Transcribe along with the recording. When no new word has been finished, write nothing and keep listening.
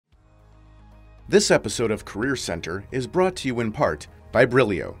This episode of Career Center is brought to you in part by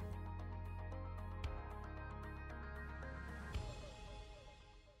Brilio.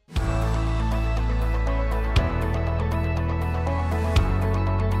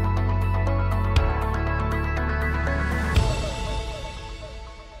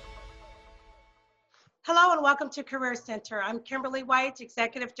 Hello and welcome to Career Center. I'm Kimberly White,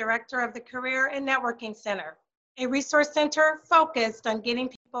 Executive Director of the Career and Networking Center, a resource center focused on getting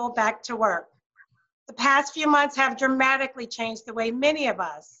people back to work. The past few months have dramatically changed the way many of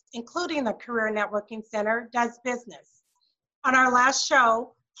us, including the Career Networking Center, does business. On our last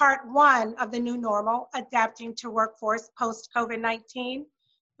show, part one of the new normal, adapting to workforce post-COVID-19,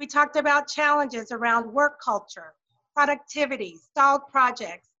 we talked about challenges around work culture, productivity, stalled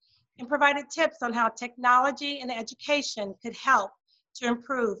projects, and provided tips on how technology and education could help to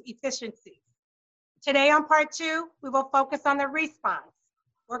improve efficiency. Today on part two, we will focus on the response,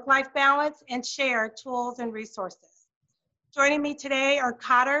 work-life balance, and share tools and resources. Joining me today are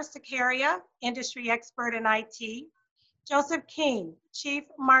Kader Sakaria, industry expert in IT, Joseph King, Chief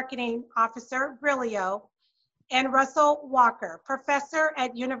Marketing Officer, Brilio, and Russell Walker, professor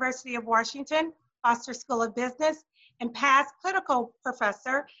at University of Washington, Foster School of Business, and past clinical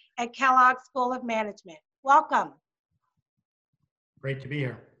professor at Kellogg School of Management. Welcome. Great to be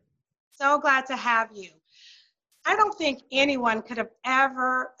here. So glad to have you. I don't think anyone could have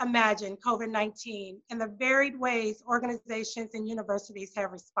ever imagined COVID-19 and the varied ways organizations and universities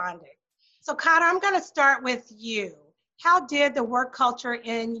have responded. So Kader, I'm going to start with you. How did the work culture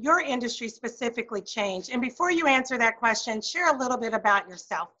in your industry specifically change? And before you answer that question, share a little bit about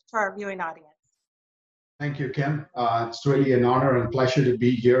yourself to our viewing audience. Thank you, Kim. It's really an honor and pleasure to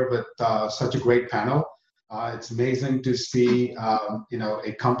be here with such a great panel. It's amazing to see,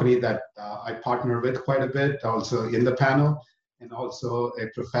 a company that I partner with quite a bit, also in the panel, and also a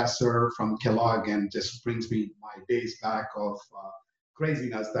professor from Kellogg, and just brings me my days back of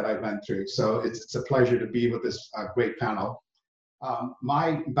craziness that I went through. So it's a pleasure to be with this great panel.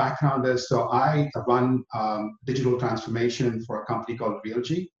 My background is, so I run digital transformation for a company called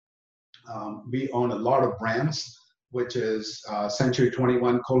Realgy. We own a lot of brands, which is Century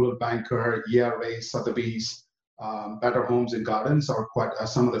 21, Coldwell Banker, ERA, Sotheby's, Better Homes and Gardens are quite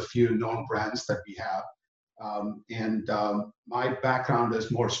some of the few known brands that we have. My background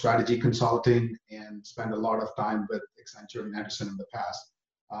is more strategy consulting and spent a lot of time with Accenture and Anderson in the past.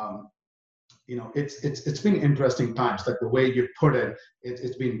 It's been interesting times, like the way you put it,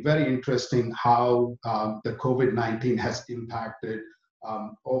 it's been very interesting how the COVID-19 has impacted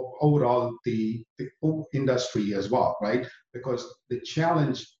overall the industry as well, right? Because the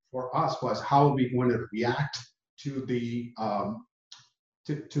challenge for us was how are we going to react to the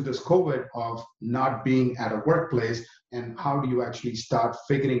to this COVID of not being at a workplace, and how do you actually start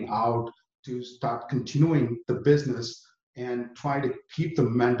figuring out to start continuing the business and try to keep the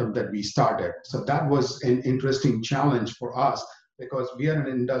momentum that we started. So that was an interesting challenge for us, because we are an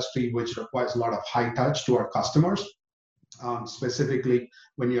industry which requires a lot of high touch to our customers. Specifically,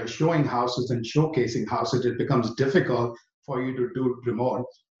 when you're showing houses and showcasing houses, it becomes difficult for you to do remote.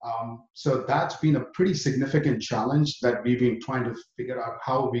 So that's been a pretty significant challenge that we've been trying to figure out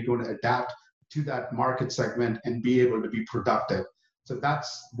how are we going to adapt to that market segment and be able to be productive. So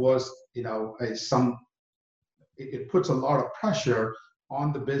it puts a lot of pressure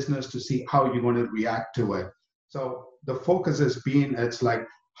on the business to see how you're going to react to it. So the focus has been, it's like,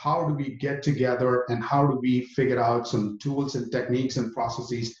 how do we get together and how do we figure out some tools and techniques and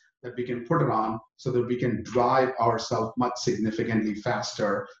processes that we can put it on so that we can drive ourselves much significantly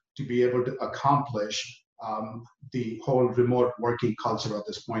faster to be able to accomplish the whole remote working culture at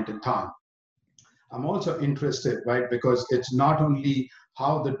this point in time. I'm also interested, right, because it's not only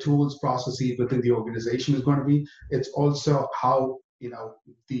how the tools, processes within the organization is going to be, it's also how,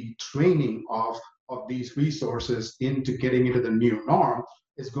 the training of these resources into getting into the new norm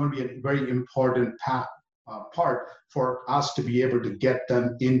is going to be a very important part for us to be able to get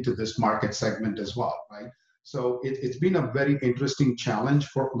them into this market segment as well, right? So it's been a very interesting challenge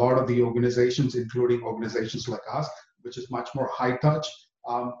for a lot of the organizations, including organizations like us, which is much more high touch,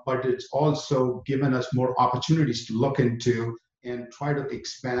 but it's also given us more opportunities to look into and try to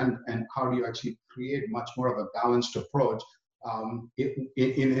expand, and how do you actually create much more of a balanced approach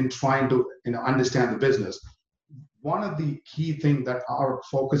in trying to understand the business. One of the key things that our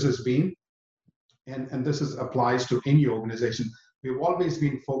focus has been, and this applies to any organization, we've always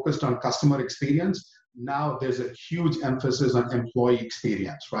been focused on customer experience. Now there's a huge emphasis on employee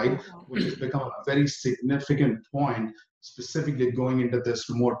experience, right? Which has become a very significant point, specifically going into this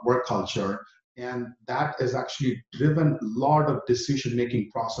remote work culture. And that has actually driven a lot of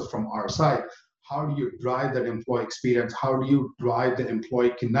decision-making process from our side. how do you drive that employee experience? How do you drive the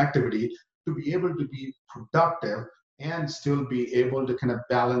employee connectivity to be able to be productive and still be able to kind of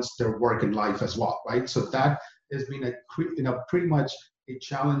balance their work and life as well, right? So that has been pretty much a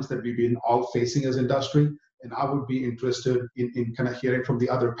challenge that we've been all facing as industry. And I would be interested in kind of hearing from the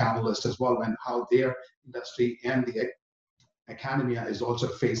other panelists as well and how their industry and the academia is also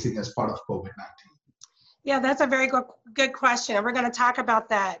facing as part of COVID-19. Yeah, that's a very good question, and we're going to talk about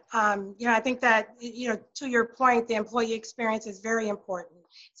that. I think that, to your point, the employee experience is very important.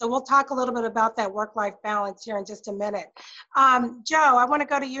 So we'll talk a little bit about that work-life balance here in just a minute. Joe, I want to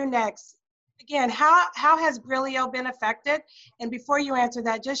go to you next. Again, how has Brilio been affected? And before you answer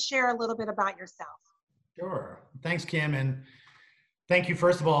that, just share a little bit about yourself. Sure. Thanks, Kim. And thank you,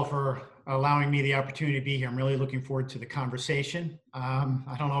 first of all, for allowing me the opportunity to be here. I'm really looking forward to the conversation.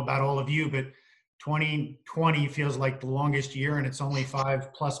 I don't know about all of you, but 2020 feels like the longest year, and it's only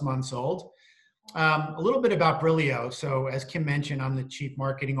 5+ months old. A little bit about Brilio. So as Kim mentioned, I'm the Chief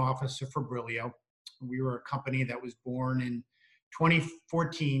Marketing Officer for Brilio. We were a company that was born in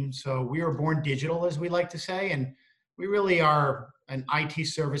 2014. So we were born digital, as we like to say, and we really are an IT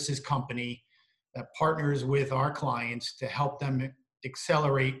services company that partners with our clients to help them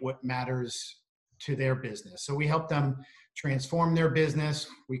accelerate what matters to their business. So we help them transform their business.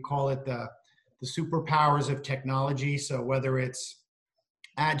 We call it the superpowers of technology. So whether it's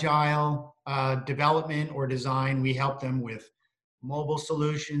agile development or design, we help them with mobile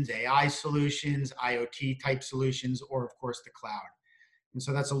solutions, AI solutions, IoT type solutions, or of course the cloud. And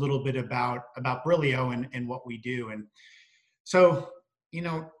so that's a little bit about Brilio and what we do. And so,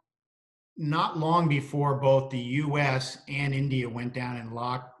 not long before both the US and India went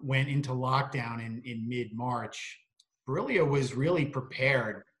into lockdown in mid-March, Brilio was really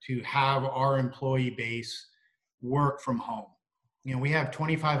prepared to have our employee base work from home. We have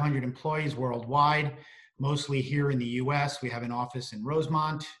 2,500 employees worldwide, mostly here in the US. We have an office in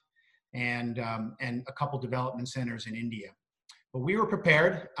Rosemont and a couple development centers in India. But we were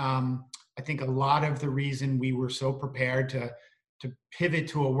prepared. I think a lot of the reason we were so prepared to pivot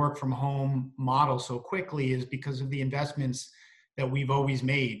to a work from home model so quickly is because of the investments that we've always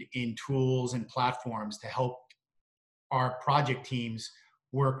made in tools and platforms to help our project teams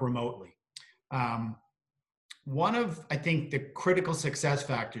work remotely. One of, I think, the critical success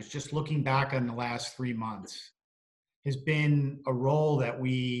factors, just looking back on the last 3 months, has been a role that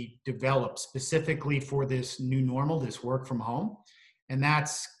we developed specifically for this new normal, this work from home. And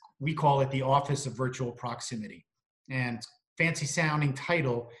we call it the Office of Virtual Proximity. And fancy sounding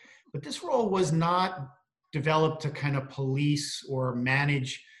title, but this role was not developed to kind of police or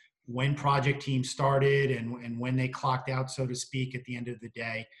manage when project teams started and when they clocked out, so to speak, at the end of the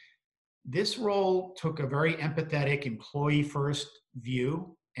day. This role took a very empathetic employee-first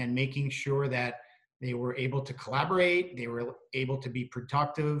view and making sure that they were able to collaborate, they were able to be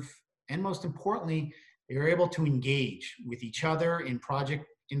productive, and most importantly, they were able to engage with each other in project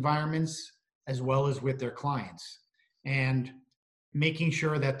environments as well as with their clients, and making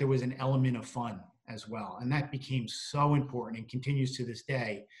sure that there was an element of fun as well. And that became so important and continues to this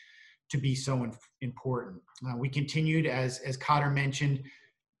day to be so important. We continued, as Cotter mentioned,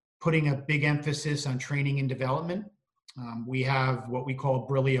 putting a big emphasis on training and development. We have what we call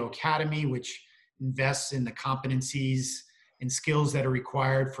Brilio Academy, which invests in the competencies and skills that are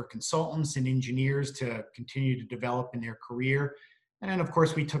required for consultants and engineers to continue to develop in their career. And then, of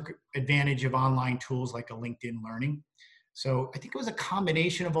course, we took advantage of online tools like a LinkedIn Learning. So I think it was a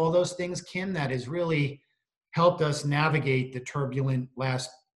combination of all those things, Kim, that has really helped us navigate the turbulent last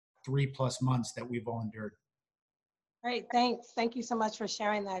 3+ months that we've all endured. Great, thanks. Thank you so much for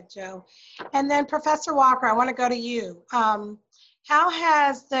sharing that, Joe. And then Professor Walker, I want to go to you. How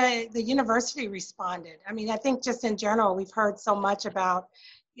has the university responded? I mean, I think just in general, we've heard so much about,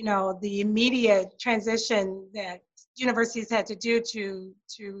 the immediate transition that universities had to do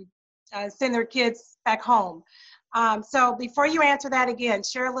to send their kids back home. So before you answer that again,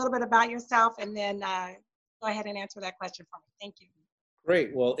 share a little bit about yourself and then go ahead and answer that question for me. Thank you.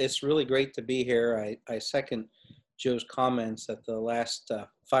 Great. Well, it's really great to be here. I second Joe's comments that the last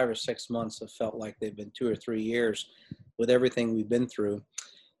 5 or 6 months have felt like they've been 2 or 3 years with everything we've been through.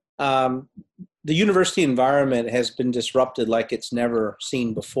 The university environment has been disrupted like it's never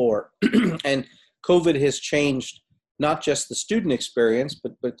seen before. And COVID has changed not just the student experience,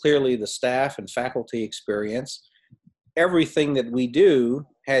 but clearly the staff and faculty experience. Everything that we do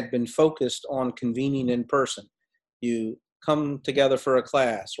had been focused on convening in person. You come together for a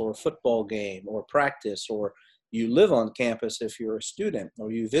class or a football game or practice, or you live on campus if you're a student,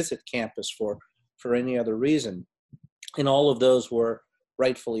 or you visit campus for any other reason. And all of those were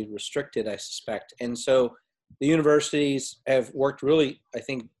rightfully restricted, I suspect. And so the universities have worked really, I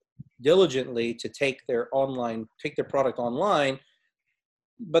think, diligently to take their product online.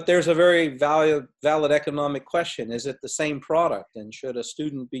 But there's a very valid economic question. Is it the same product? And should a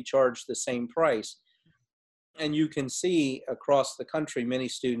student be charged the same price? And you can see across the country, many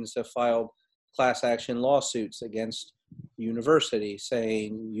students have filed class action lawsuits against universities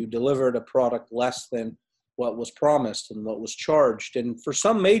saying you delivered a product less than what was promised and what was charged. And for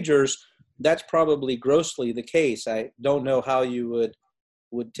some majors, that's probably grossly the case. I don't know how you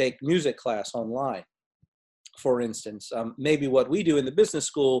would take music class online, for instance. Maybe what we do in the business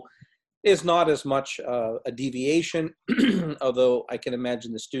school is not as much a deviation, although I can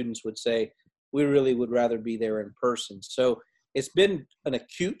imagine the students would say, we really would rather be there in person. So it's been an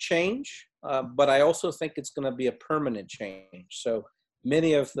acute change, but I also think it's going to be a permanent change. So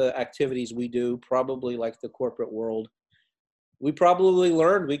many of the activities we do, probably like the corporate world, we probably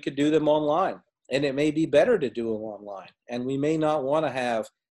learned we could do them online, and it may be better to do them online. And we may not want to have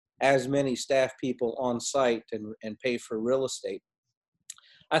as many staff people on site and pay for real estate.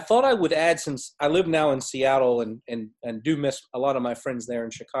 I thought I would add, since I live now in Seattle and do miss a lot of my friends there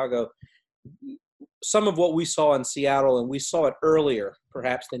in Chicago, some of what we saw in Seattle, and we saw it earlier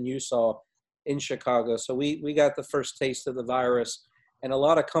perhaps than you saw in Chicago. So we got the first taste of the virus, and a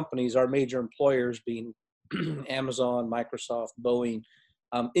lot of companies, our major employers being Amazon, Microsoft, Boeing,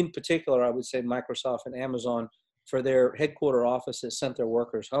 in particular, I would say Microsoft and Amazon, for their headquarter offices, sent their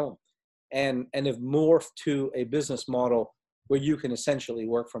workers home and have morphed to a business model where you can essentially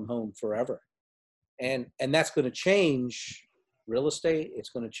work from home forever. And that's going to change real estate. It's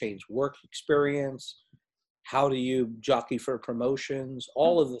going to change work experience. How do you jockey for promotions?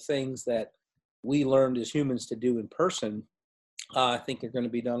 All of the things that we learned as humans to do in person, I think are going to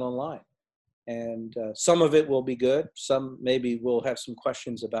be done online. And some of it will be good. Some maybe we'll have some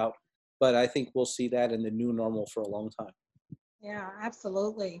questions about, but I think we'll see that in the new normal for a long time. Yeah,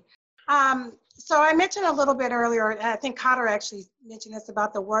 absolutely. So I mentioned a little bit earlier, I think Cotter actually mentioned this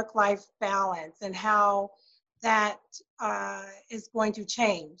about the work-life balance and how that is going to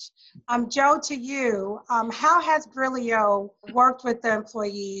change. Joe, to you, how has Brilio worked with the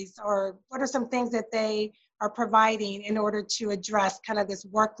employees, or what are some things that they are providing in order to address kind of this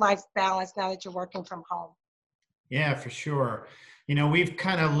work-life balance now that you're working from home? Yeah, for sure. You know, we've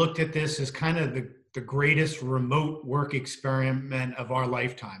kind of looked at this as kind of the greatest remote work experiment of our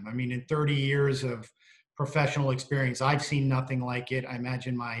lifetime. I mean, in 30 years of professional experience, I've seen nothing like it. I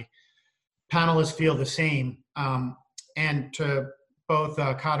imagine my panelists feel the same. And to both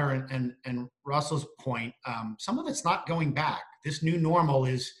Cotter and Russell's point, some of it's not going back. This new normal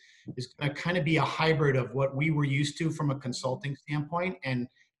is going to kind of be a hybrid of what we were used to from a consulting standpoint and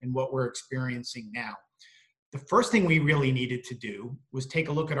what we're experiencing now. The first thing we really needed to do was take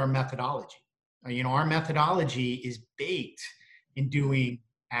a look at our methodology. You know, our methodology is baked in doing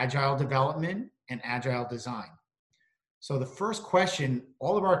agile development and agile design. So the first question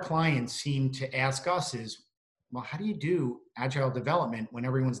all of our clients seem to ask us is, well, how do you do agile development when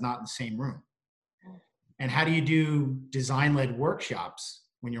everyone's not in the same room? And how do you do design-led workshops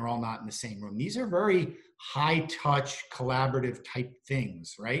when you're all not in the same room? These are very high-touch, collaborative type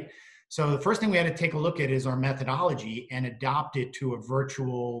things, right? So the first thing we had to take a look at is our methodology and adopt it to a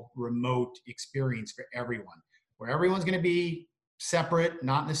virtual remote experience for everyone, where everyone's going to be separate,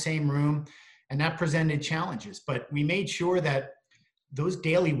 not in the same room. And that presented challenges. But we made sure that those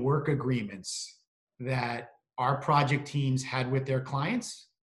daily work agreements that our project teams had with their clients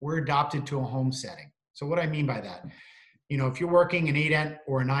were adopted to a home setting. So what I mean by that, you know, if you're working an 8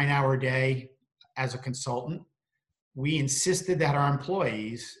 or a 9 hour day as a consultant, we insisted that our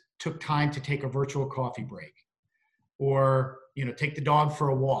employees took time to take a virtual coffee break, or, you know, take the dog for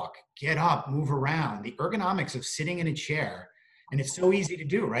a walk, get up, move around. The ergonomics of sitting in a chair, and it's so easy to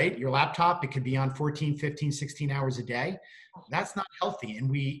do, right? Your laptop, it could be on 14, 15, 16 hours a day. That's not healthy. And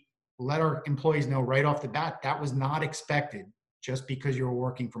we let our employees know right off the bat, that was not expected just because you were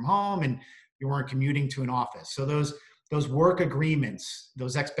working from home and you weren't commuting to an office. So those work agreements,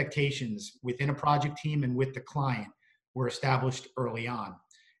 those expectations within a project team and with the client were established early on.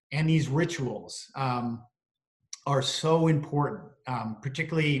 And these rituals are so important,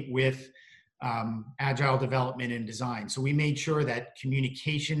 particularly with agile development and design. So we made sure that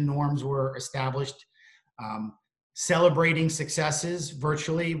communication norms were established, celebrating successes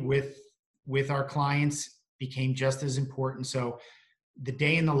virtually with our clients became just as important. So the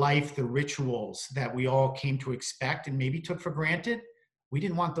day in the life, the rituals that we all came to expect and maybe took for granted, we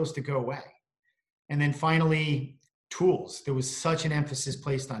didn't want those to go away. And then finally, tools. There was such an emphasis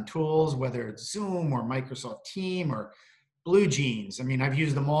placed on tools, whether it's Zoom or Microsoft Teams or blue jeans. I mean, I've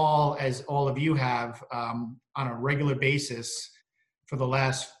used them all, as all of you have, on a regular basis for the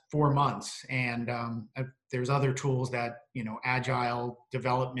last 4 months. And there's other tools that, agile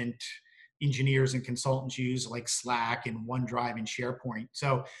development engineers and consultants use, like Slack and OneDrive and SharePoint.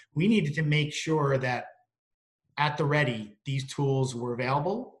 So we needed to make sure that at the ready, these tools were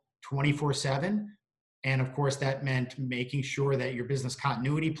available 24/7. And of course, that meant making sure that your business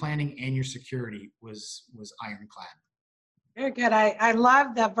continuity planning and your security was ironclad. Very good. I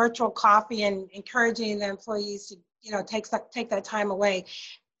love the virtual coffee and encouraging the employees to, take that time away.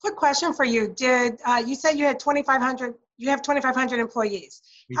 Quick question for you. You said you had 2,500, you have 2,500 employees.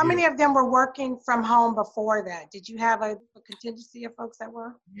 How many of them were working from home before that? Did you have a contingency of folks that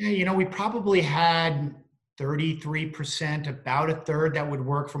were? Yeah, we probably had 33%, about a third that would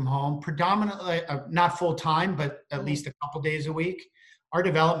work from home, predominantly, not full time, but at least a couple days a week. Our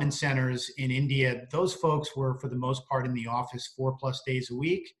development centers in India, those folks were for the most part in the office 4+ days a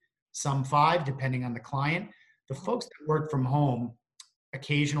week, some 5, depending on the client. The folks that worked from home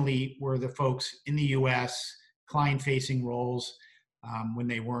occasionally were the folks in the US, client-facing roles, when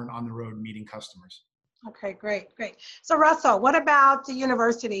they weren't on the road meeting customers. Okay, great. So Russell, what about the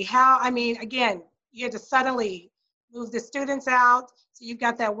university? Again, you had to suddenly move the students out, so you've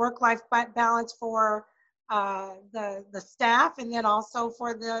got that work-life balance for the staff and then also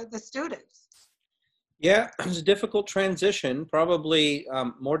for the students. Yeah, it was a difficult transition, probably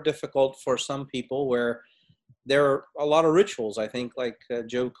more difficult for some people where there are a lot of rituals, I think, like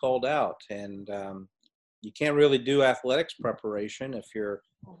Joe called out. And you can't really do athletics preparation if you're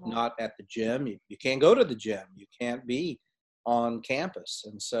not at the gym. You can't go to the gym. You can't be on campus.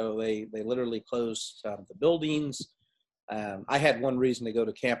 And so they literally closed the buildings. I had one reason to go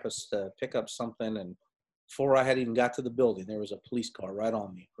to campus to pick up something, and before I had even got to the building, there was a police car right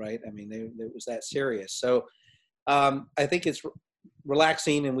on me, right? I mean, it was that serious. So I think it's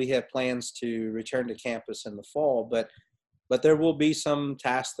relaxing, and we have plans to return to campus in the fall, but there will be some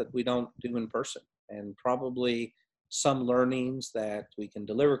tasks that we don't do in person, and probably some learnings that we can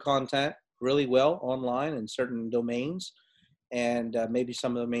deliver content really well online in certain domains, and maybe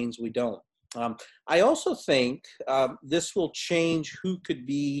some domains we don't. I also think this will change who could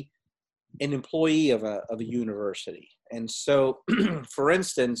be an employee of a university. And so, for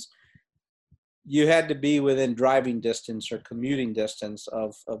instance, you had to be within driving distance or commuting distance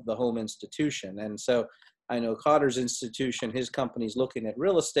of the home institution. And so I know Khadr's institution, his company's looking at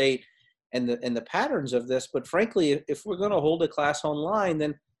real estate and the patterns of this. But frankly, if we're going to hold a class online,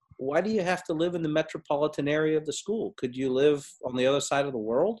 then why do you have to live in the metropolitan area of the school? Could you live on the other side of the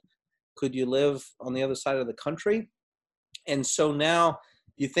world? Could you live on the other side of the country? And so now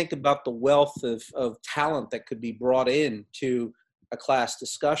you think about the wealth of talent that could be brought in to a class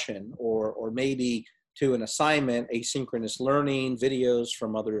discussion, or maybe to an assignment, asynchronous learning, videos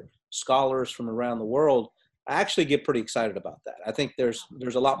from other scholars from around the world. I actually get pretty excited about that. I think there's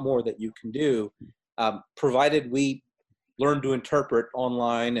a lot more that you can do, provided we learn to interpret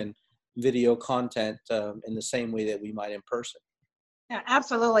online and video content in the same way that we might in person. Yeah,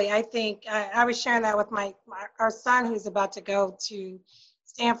 absolutely. I think I was sharing that with our son, who's about to go to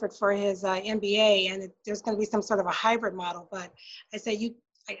Stanford for his MBA, and there's going to be some sort of a hybrid model. But I say,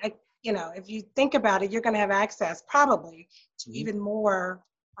 if you think about it, you're going to have access probably to even more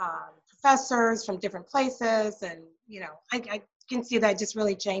professors from different places, and I can see that just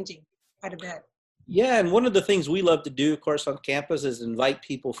really changing quite a bit. Yeah, and one of the things we love to do, of course, on campus is invite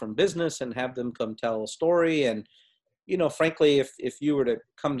people from business and have them come tell a story. And frankly, if you were to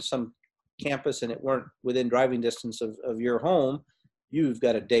come to some campus and it weren't within driving distance of your home, you've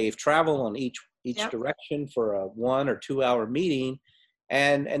got a day of travel on each yep. direction for a 1 or 2 hour meeting,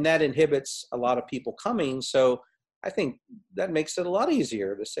 and that inhibits a lot of people coming. So I think that makes it a lot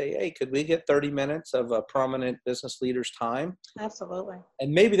easier to say, hey, could we get 30 minutes of a prominent business leader's time? Absolutely.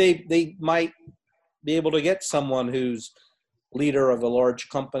 And maybe they might be able to get someone who's leader of a large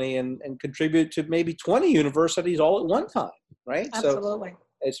company and contribute to maybe 20 universities all at one time, right? Absolutely. So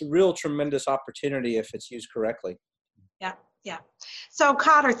it's a real tremendous opportunity if it's used correctly. Yeah. So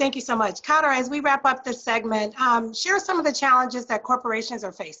Khadr, thank you so much. Khadr, as we wrap up this segment, share some of the challenges that corporations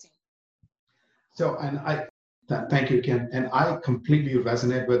are facing. So, thank you, Ken. And I completely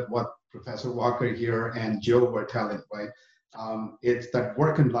resonate with what Professor Walker here and Joe were telling, right? It's that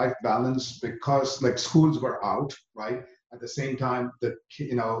work and life balance, because like schools were out, right? At the same time, the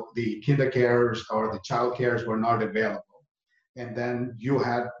kinder cares or the child cares were not available. And then you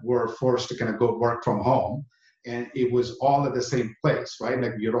were forced to kind of go work from home. And it was all at the same place, right?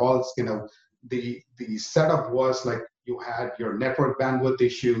 Like you're all, the setup was like you had your network bandwidth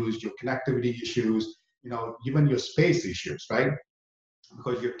issues, your connectivity issues, even your space issues, right?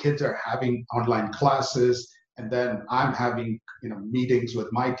 Because your kids are having online classes, and then I'm having meetings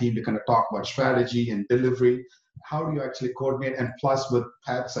with my team to kind of talk about strategy and delivery. How do you actually coordinate? And plus, with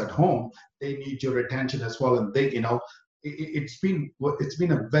pets at home, they need your attention as well. And it's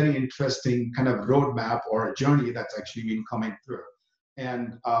been a very interesting kind of roadmap or a journey that's actually been coming through.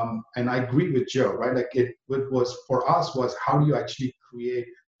 And I agree with Joe, right? Like it was for us was how do you actually create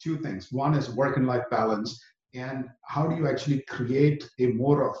two things? One is work and life balance, and how do you actually create a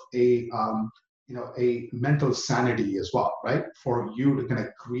more of a mental sanity as well, right? For you to kind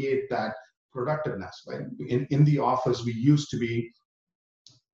of create that productiveness, right? In the office,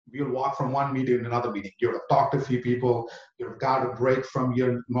 we'll walk from one meeting to another meeting. You'll have talked to a few people. You've got a break from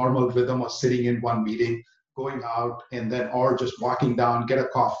your normal rhythm of sitting in one meeting, going out, and then or just walking down, get a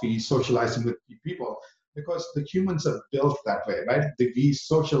coffee, socializing with people. Because the humans are built that way, right? We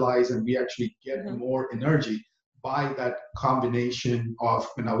socialize and we actually get more energy by that combination of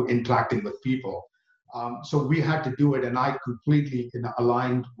interacting with people. So we had to do it, and I completely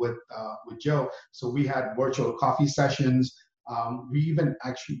aligned with Joe. So we had virtual coffee sessions. We even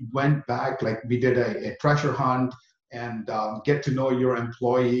actually went back, like we did a treasure hunt and get to know your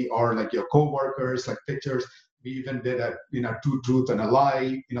employee or like your coworkers, like pictures. We even did a two truth and a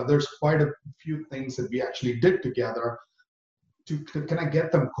lie. There's quite a few things that we actually did together to kind of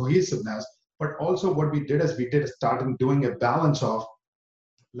get them cohesiveness. But also what we did is started doing a balance of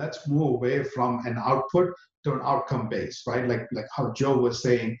let's move away from an output to an outcome base, right? Like how Joe was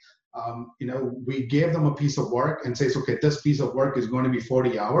saying, we gave them a piece of work and says, okay, this piece of work is going to be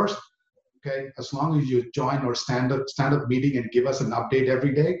 40 hours. Okay, as long as you join our stand-up meeting and give us an update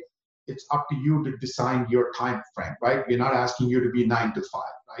every day, it's up to you to design your time frame, right? We're not asking you to be 9 to 5,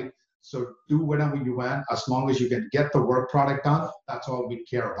 right? So do whatever you want, as long as you can get the work product done, that's all we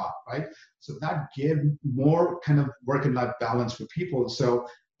care about, right? So that gave more kind of work and life balance for people, so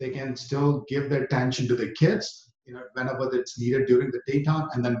they can still give their attention to the kids, whenever it's needed during the daytime,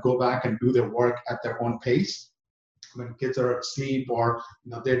 and then go back and do their work at their own pace when kids are asleep or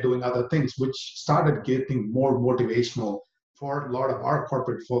they're doing other things, which started getting more motivational for a lot of our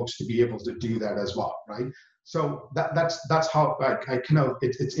corporate folks to be able to do that as well, right? So that's how I kind of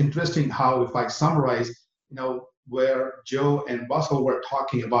it's interesting how, if I summarize, where Joe and Russell were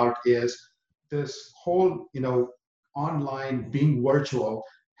talking about is this whole online being virtual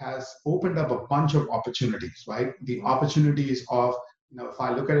has opened up a bunch of opportunities, right? The opportunities of if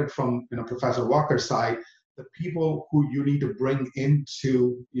I look at it from Professor Walker's side, the people who you need to bring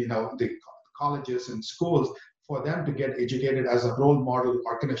into the colleges and schools for them to get educated as a role model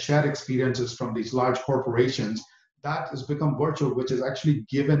or kind of share experiences from these large corporations, that has become virtual, which has actually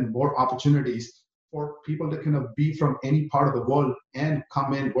given more opportunities for people to kind of be from any part of the world and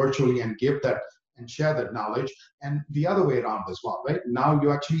come in virtually and give that and share that knowledge. And the other way around as well, right? Now you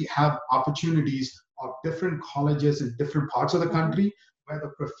actually have opportunities of different colleges in different parts of the country where the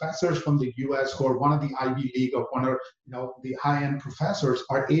professors from the US who are one of the Ivy League or one of the high-end professors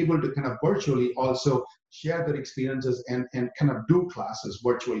are able to kind of virtually also share their experiences and kind of do classes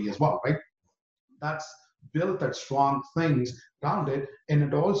virtually as well, right? That's built that strong things around it. And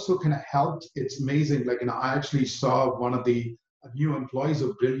it also kind of helped. It's amazing. Like, I actually saw one of the new employees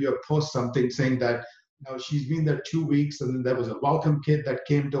of Brilio post something saying that she's been there 2 weeks, and then there was a welcome kit that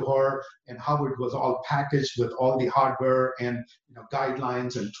came to her, and how it was all packaged with all the hardware and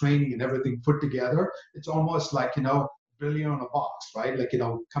guidelines and training and everything put together. It's almost like Brilio in a box, right? Like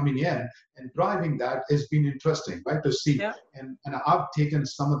coming in and driving that has been interesting, right? To see, and I've taken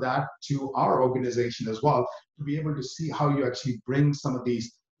some of that to our organization as well to be able to see how you actually bring some of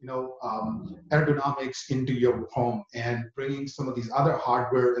these ergonomics into your home and bringing some of these other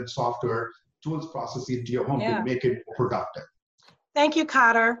hardware and software tools processes into your home to make it more productive. Thank you,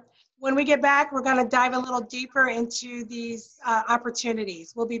 Cotter. When we get back, we're going to dive a little deeper into these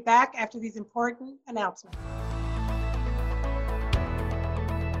opportunities. We'll be back after these important announcements.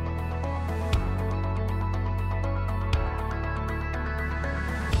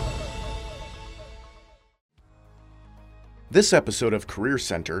 This episode of Career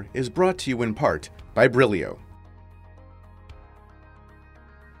Center is brought to you in part by Brilio.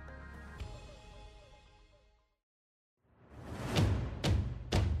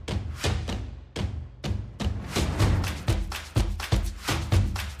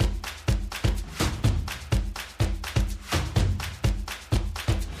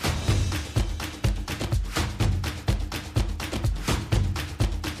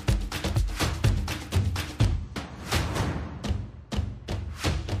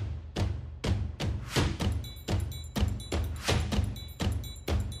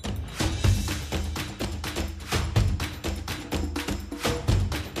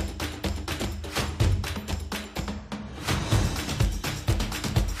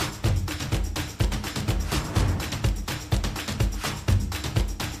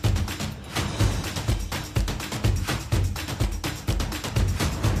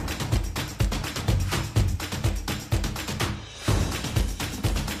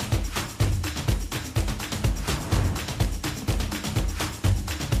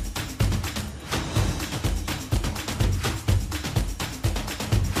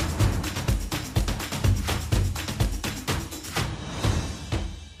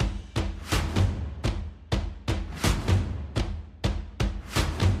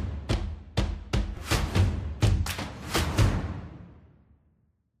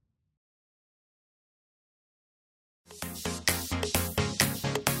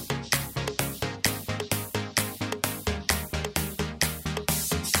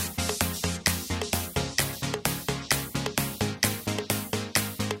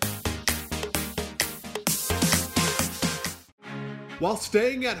 While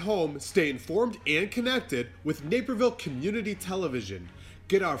staying at home, stay informed and connected with Naperville Community Television.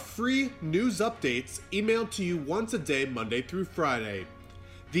 Get our free news updates emailed to you once a day, Monday through Friday.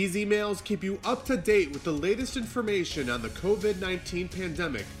 These emails keep you up to date with the latest information on the COVID-19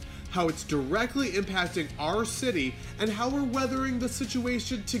 pandemic, how it's directly impacting our city, and how we're weathering the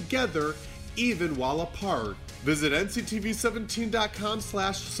situation together, even while apart. Visit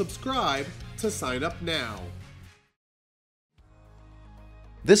nctv17.com/subscribe to sign up now.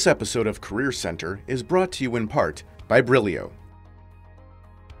 This episode of Career Center is brought to you in part by Brilio.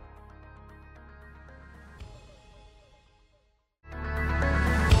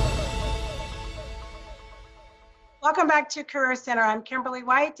 Welcome back to Career Center. I'm Kimberly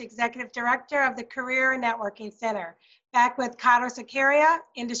White, Executive Director of the Career Networking Center. Back with Kader Zakaria,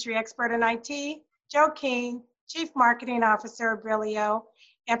 Industry Expert in IT, Joe King, Chief Marketing Officer of Brilio,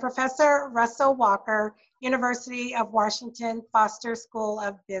 and Professor Russell Walker, University of Washington Foster School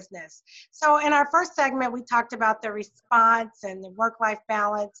of Business. So in our first segment, we talked about the response and the work-life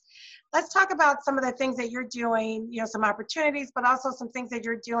balance. Let's talk about some of the things that you're doing, some opportunities, but also some things that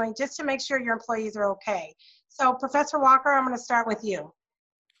you're doing just to make sure your employees are okay. So Professor Walker, I'm going to start with you.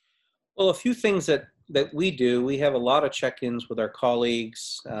 Well, a few things that we do. We have a lot of check-ins with our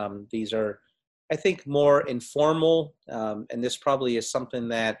colleagues. These are, I think, more informal, and this probably is something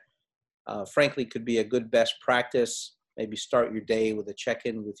that, frankly, could be a good best practice. Maybe start your day with a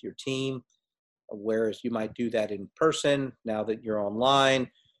check-in with your team, whereas you might do that in person. Now that you're online,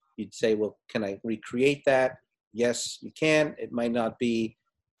 you'd say, well, can I recreate that? Yes, you can. It might not be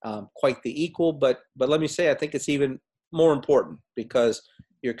quite the equal, but let me say, I think it's even more important because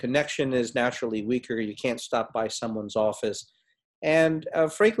your connection is naturally weaker. You can't stop by someone's office. And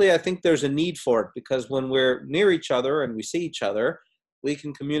frankly, I think there's a need for it because when we're near each other and we see each other, we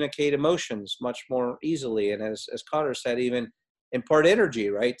can communicate emotions much more easily. And as Kader said, even impart energy,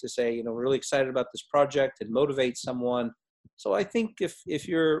 right? To say, we're really excited about this project and motivate someone. So I think if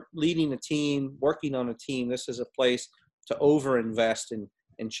you're leading a team, working on a team, this is a place to overinvest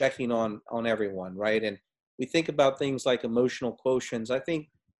in checking on everyone, right? And we think about things like emotional quotients. I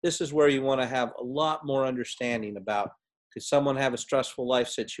think this is where you want to have a lot more understanding about, could someone have a stressful life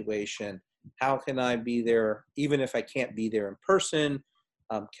situation? How can I be there, even if I can't be there in person?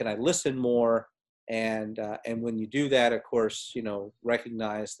 Can I listen more? And when you do that, of course,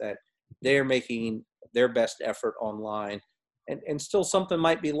 recognize that they're making their best effort online, and still something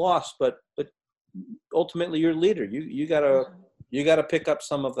might be lost, but ultimately you're a leader. You gotta pick up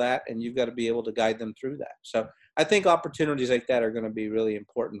some of that, and you've got to be able to guide them through that. So I think opportunities like that are going to be really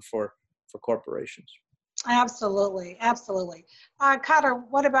important for corporations. Absolutely, absolutely. Kader,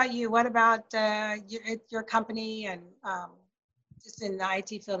 what about you? What about your company and just in the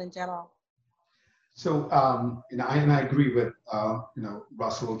IT field in general? So, I agree with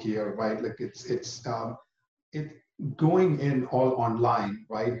Russell here, right? Like it's going in all online,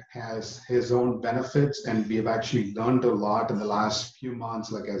 right, has his own benefits, and we have actually learned a lot in the last few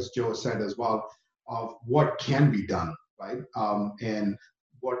months, like as Joe said as well, of what can be done, right? And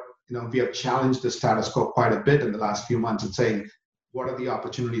what we have challenged the status quo quite a bit in the last few months and saying, what are the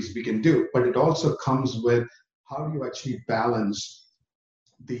opportunities we can do? But it also comes with how do you actually balance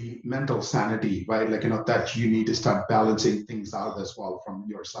the mental sanity, right? Like, that you need to start balancing things out as well from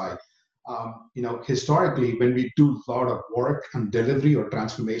your side. Historically, when we do a lot of work on delivery or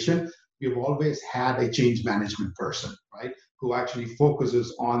transformation, we've always had a change management person, right? Who actually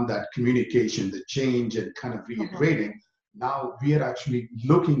focuses on that communication, the change, and kind of reiterating. Now we are actually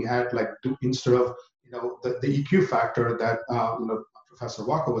looking at instead of the EQ factor that Professor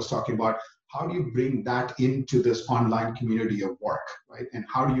Walker was talking about, how do you bring that into this online community of work, right? And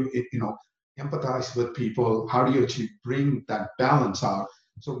how do you empathize with people? How do you actually bring that balance out?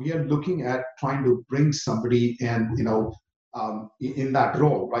 So we are looking at trying to bring somebody in in that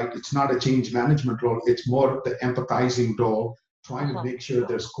role, right? It's not a change management role; it's more the empathizing role, trying to make sure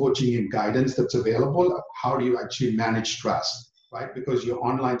there's coaching and guidance that's available. How do you actually manage stress, right? Because your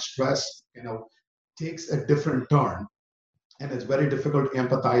online stress, takes a different turn, and it's very difficult to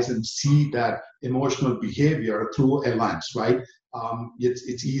empathize and see that emotional behavior through a lens, right?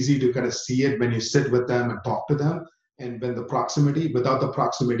 It's easy to kind of see it when you sit with them and talk to them, and when without the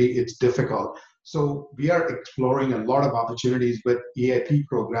proximity, it's difficult. So we are exploring a lot of opportunities with EAP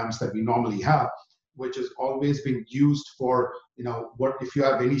programs that we normally have, which has always been used for, what if you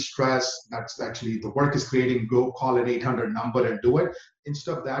have any stress, that's actually the work is creating, go call an 800 number and do it.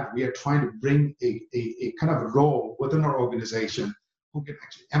 Instead of that, we are trying to bring a kind of role within our organization who can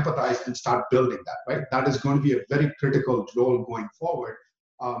actually empathize and start building that, right? That is going to be a very critical role going forward,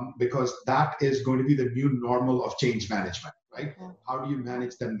 because that is going to be the new normal of change management, right? how do you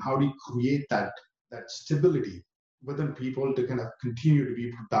manage that, and how do you create that stability within people to kind of continue to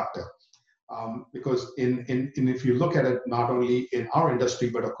be productive? Because if you look at it, not only in our industry,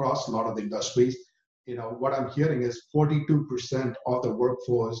 but across a lot of the industries, what I'm hearing is 42% of the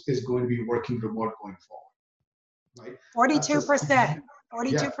workforce is going to be working remote going forward, right? 42%.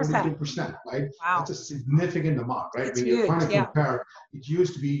 42%. Yeah, 42%, right? Wow. That's a significant amount, right? It's when you're huge, trying to yeah. compare, it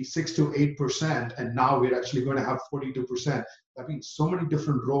used to be 6 to 8%, and now we're actually going to have 42%. That means so many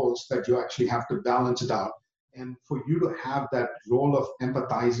different roles that you actually have to balance it out. And for you to have that role of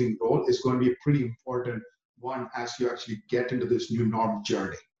empathizing role is going to be a pretty important one as you actually get into this new normal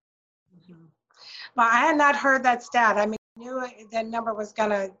journey. Mm-hmm. Well, I had not heard that stat. I mean, I knew that number was going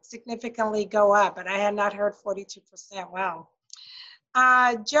to significantly go up, but I had not heard 42%. Wow.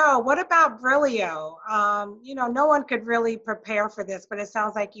 Joe, what about Brilio? No one could really prepare for this, but it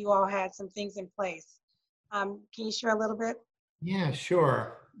sounds like you all had some things in place. Can you share a little bit? Yeah,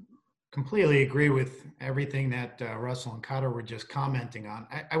 sure. Completely agree with everything that Russell and Kader were just commenting on.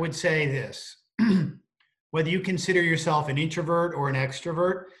 I would say this, whether you consider yourself an introvert or an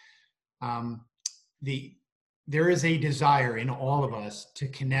extrovert, there is a desire in all of us to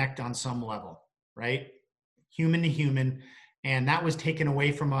connect on some level, right? Human to human. And that was taken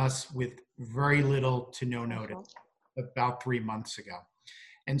away from us with very little to no notice about 3 months ago.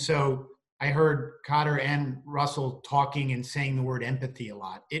 And so I heard Kader and Russell talking and saying the word empathy a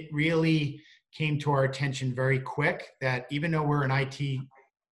lot. It really came to our attention very quick that even though we're an IT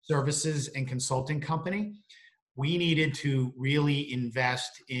services and consulting company, we needed to really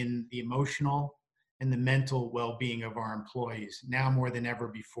invest in the emotional and the mental well-being of our employees now more than ever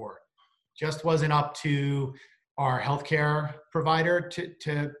before. Just wasn't up to our healthcare provider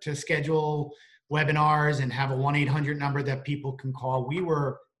to schedule webinars and have a 1-800 number that people can call. We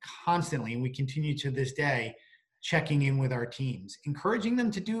were constantly, and we continue to this day, checking in with our teams, encouraging them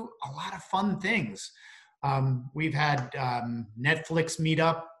to do a lot of fun things. We've had Netflix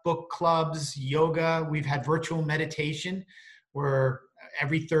meetup, book clubs, yoga. We've had virtual meditation where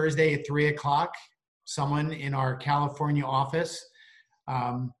every Thursday at 3:00, someone in our California office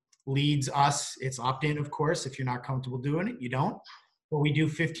leads us. It's opt-in, of course. If you're not comfortable doing it, you don't. But we do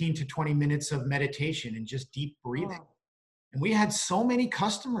 15 to 20 minutes of meditation and just deep breathing. And we had so many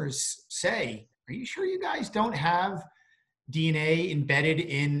customers say, are you sure you guys don't have DNA embedded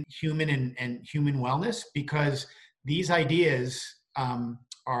in human and human wellness? Because these ideas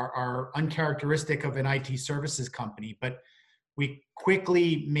are uncharacteristic of an IT services company, but we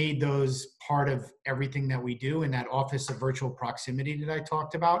quickly made those part of everything that we do in that office of virtual proximity that I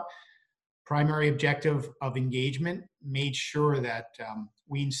talked about. Primary objective of engagement, made sure that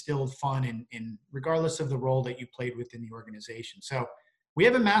we instilled fun in regardless of the role that you played within the organization. So we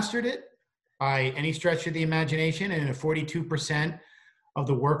haven't mastered it by any stretch of the imagination, and 42% of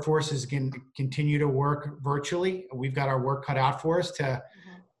the workforce is going to continue to work virtually. We've got our work cut out for us to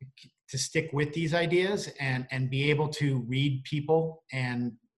stick with these ideas and be able to read people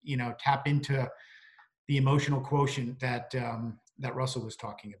and tap into the emotional quotient that Russell was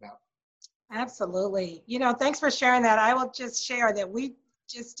talking about. Absolutely. Thanks for sharing that. I will just share that we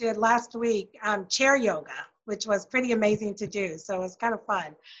just did last week chair yoga, which was pretty amazing to do. So it's kind of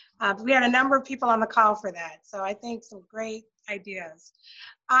fun. We had a number of people on the call for that. So I think some great ideas.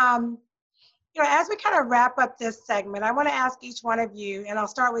 As we kind of wrap up this segment, I want to ask each one of you, and I'll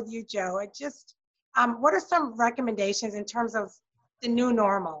start with you, Joe, what are some recommendations in terms of the new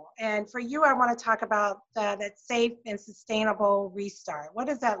normal? And for you, I want to talk about that safe and sustainable restart. What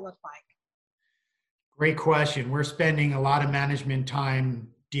does that look like? Great question. We're spending a lot of management time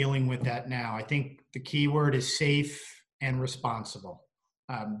dealing with that now. I think the key word is safe and responsible.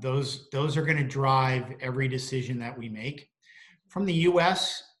 Those are going to drive every decision that we make. From the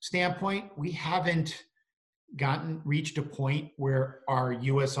U.S. standpoint, we haven't reached a point where our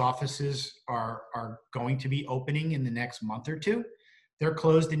U.S. offices are going to be opening in the next month or two. They're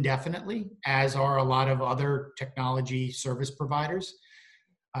closed indefinitely, as are a lot of other technology service providers.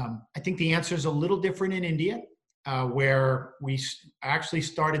 I think the answer is a little different in India, where we actually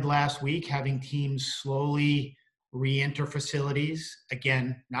started last week having teams slowly re-enter facilities.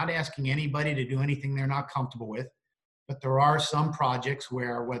 Again, not asking anybody to do anything they're not comfortable with, but there are some projects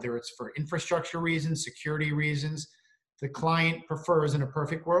where, whether it's for infrastructure reasons, security reasons, the client prefers, in a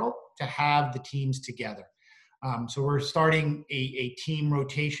perfect world, to have the teams together. So we're starting a team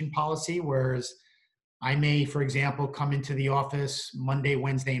rotation policy, whereas I may, for example, come into the office Monday,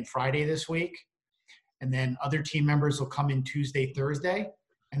 Wednesday, and Friday this week, and then other team members will come in Tuesday, Thursday,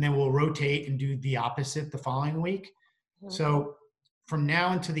 and then we'll rotate and do the opposite the following week. Mm-hmm. So from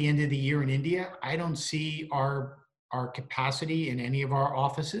now until the end of the year in India, I don't see our our capacity in any of our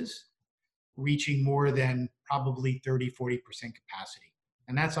offices reaching more than probably 30, 40% capacity.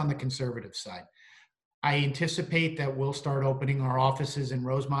 And that's on the conservative side. I anticipate that we'll start opening our offices in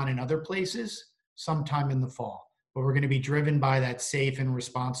Rosemont and other places sometime in the fall, but we're going to be driven by that safe and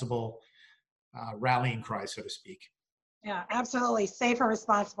responsible rallying cry, so to speak. Yeah, absolutely. Safe and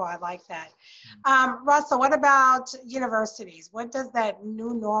responsible. I like that. Russell, what about universities? What does that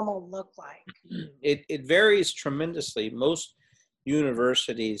new normal look like? It varies tremendously. Most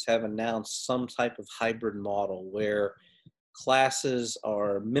universities have announced some type of hybrid model where classes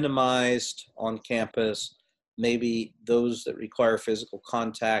are minimized on campus. Maybe those that require physical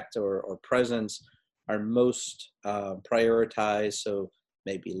contact or presence are most prioritized. So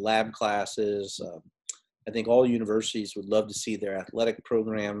maybe lab classes. I think all universities would love to see their athletic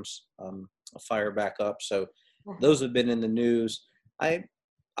programs fire back up. So those have been in the news. I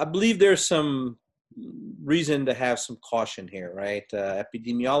believe there's some reason to have some caution here, right?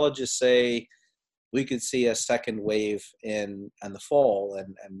 Epidemiologists say we could see a second wave in the fall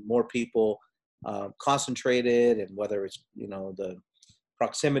and more people concentrated, and whether it's, the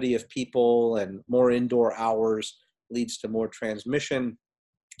proximity of people and more indoor hours leads to more transmission.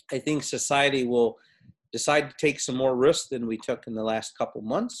 I think society will decide to take some more risks than we took in the last couple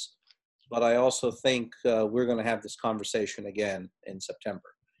months. But I also think we're going to have this conversation again in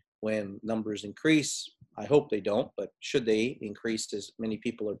September when numbers increase. I hope they don't, but should they increase as many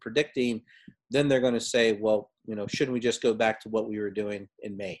people are predicting, then they're going to say, well, shouldn't we just go back to what we were doing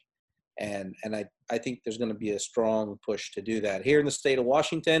in May? And I think there's going to be a strong push to do that. Here in the state of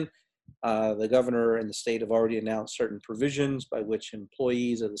Washington, the governor and the state have already announced certain provisions by which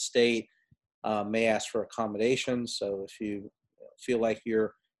employees of the state may ask for accommodations. So if you feel like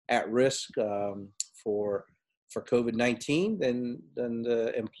you're at risk for COVID-19, then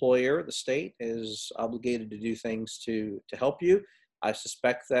the employer, the state, is obligated to do things to help you. I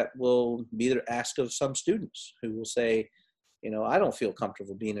suspect that will be the ask of some students who will say, I don't feel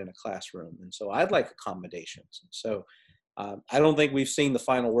comfortable being in a classroom, and so I'd like accommodations. And so I don't think we've seen the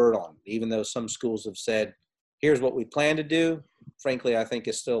final word on it, even though some schools have said, here's what we plan to do. Frankly, I think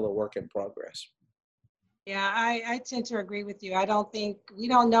it's still a work in progress. Yeah, I tend to agree with you. We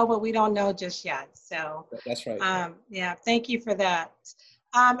don't know what we don't know just yet. So that's right. Yeah, thank you for that.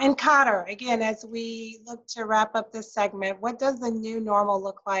 And Cotter, again, as we look to wrap up this segment, what does the new normal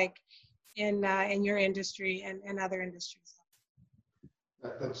look like in your industry and other industries?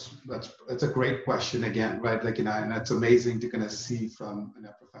 That's a great question again, right? And it's amazing to kind of see from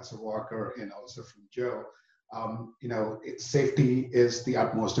Professor Walker and also from Joe. Safety is the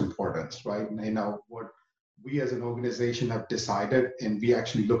utmost importance, right? And, what we as an organization have decided, and we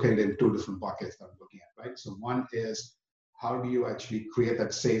actually look at it in two different buckets that I'm looking at, right? So one is, how do you actually create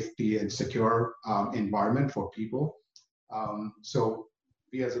that safety and secure environment for people? So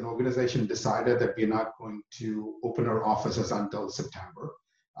we as an organization decided that we're not going to open our offices until September.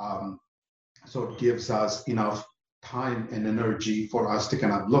 So it gives us enough time and energy for us to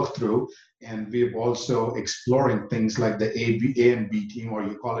kind of look through. And we're also exploring things like the A and B team, or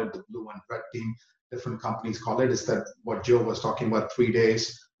you call it the blue and red team. Different companies call it, is that what Joe was talking about, 3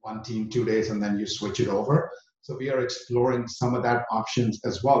 days, one team, 2 days, and then you switch it over. So we are exploring some of that options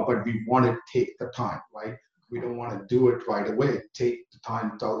as well, but we want to take the time, right? We don't want to do it right away. Take the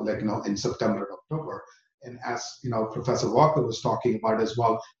time till in September, October. And as Professor Walker was talking about as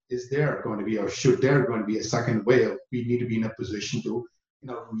well, is there going to be, or should there going to be a second wave? We need to be in a position to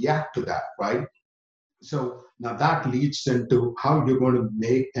react to that, right? So now that leads into how you're going to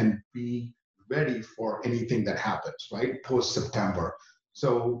make and be ready for anything that happens, right? Post-September.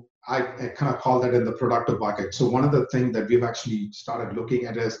 So I kind of call that in the productive bucket. So one of the things that we've actually started looking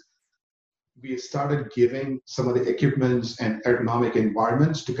at is we started giving some of the equipments and ergonomic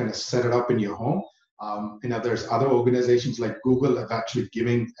environments to kind of set it up in your home. There's other organizations like Google have actually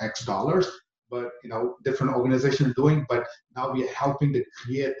giving X dollars, but different organizations are doing, but now we are helping to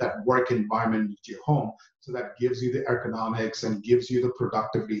create that work environment with your home. So that gives you the ergonomics and gives you the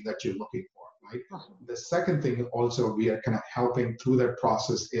productivity that you're looking for. Right? The second thing also we are kind of helping through that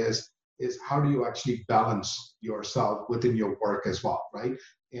process is how do you actually balance yourself within your work as well, right?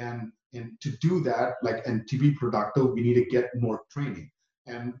 And to do that, and to be productive, we need to get more training.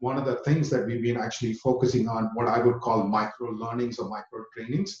 And one of the things that we've been actually focusing on, what I would call micro learnings or micro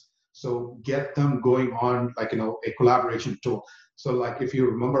trainings. So get them going on a collaboration tool. So if you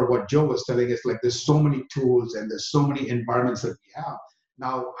remember what Joe was telling us, there's so many tools and there's so many environments that we have.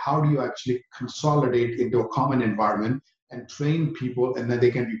 Now, how do you actually consolidate into a common environment and train people, and then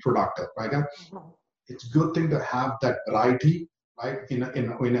they can be productive, right? It's a good thing to have that variety, right? In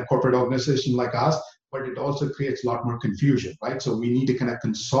a corporate organization like us, but it also creates a lot more confusion, right? So we need to kind of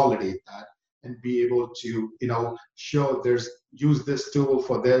consolidate that and be able to, show use this tool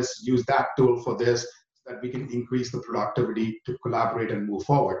for this, use that tool for this, so that we can increase the productivity to collaborate and move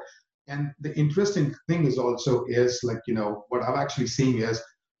forward. And the interesting thing is also what I'm actually seeing is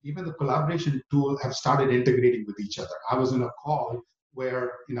even the collaboration tool have started integrating with each other. I was in a call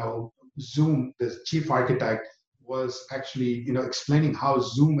where, Zoom, the chief architect, was actually, explaining how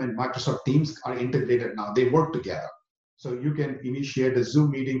Zoom and Microsoft Teams are integrated now. They work together. So you can initiate a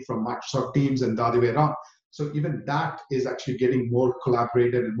Zoom meeting from Microsoft Teams and the other way around. So even that is actually getting more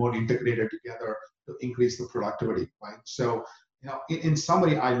collaborated and more integrated together to increase the productivity, right? So, in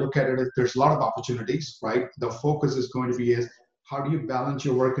summary, I look at it as there's a lot of opportunities, right? The focus is going to be is how do you balance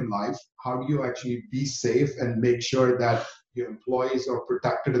your work and life? How do you actually be safe and make sure that your employees are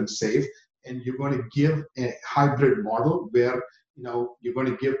protected and safe? And you're going to give a hybrid model where, you're going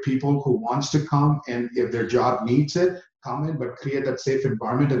to give people who wants to come, and if their job needs it, come in, but create that safe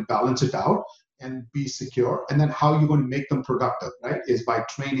environment and balance it out and be secure. And then how you're going to make them productive, right? Is by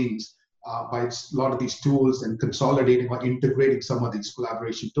trainings, by a lot of these tools, and consolidating or integrating some of these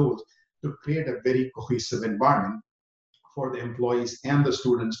collaboration tools to create a very cohesive environment for the employees and the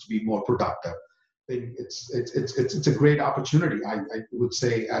students to be more productive. I think it's a great opportunity, I would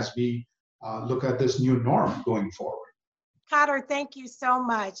say, as we look at this new norm going forward. Kader, thank you so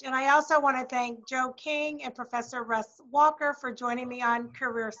much. And I also want to thank Joe King and Professor Russ Walker for joining me on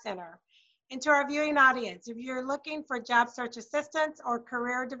Career Center. And to our viewing audience, if you're looking for job search assistance or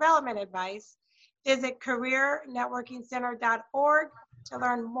career development advice, visit careernetworkingcenter.org to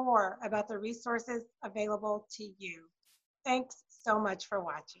learn more about the resources available to you. Thanks so much for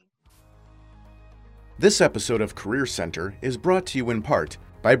watching. This episode of Career Center is brought to you in part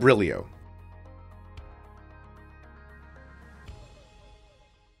by Brilio.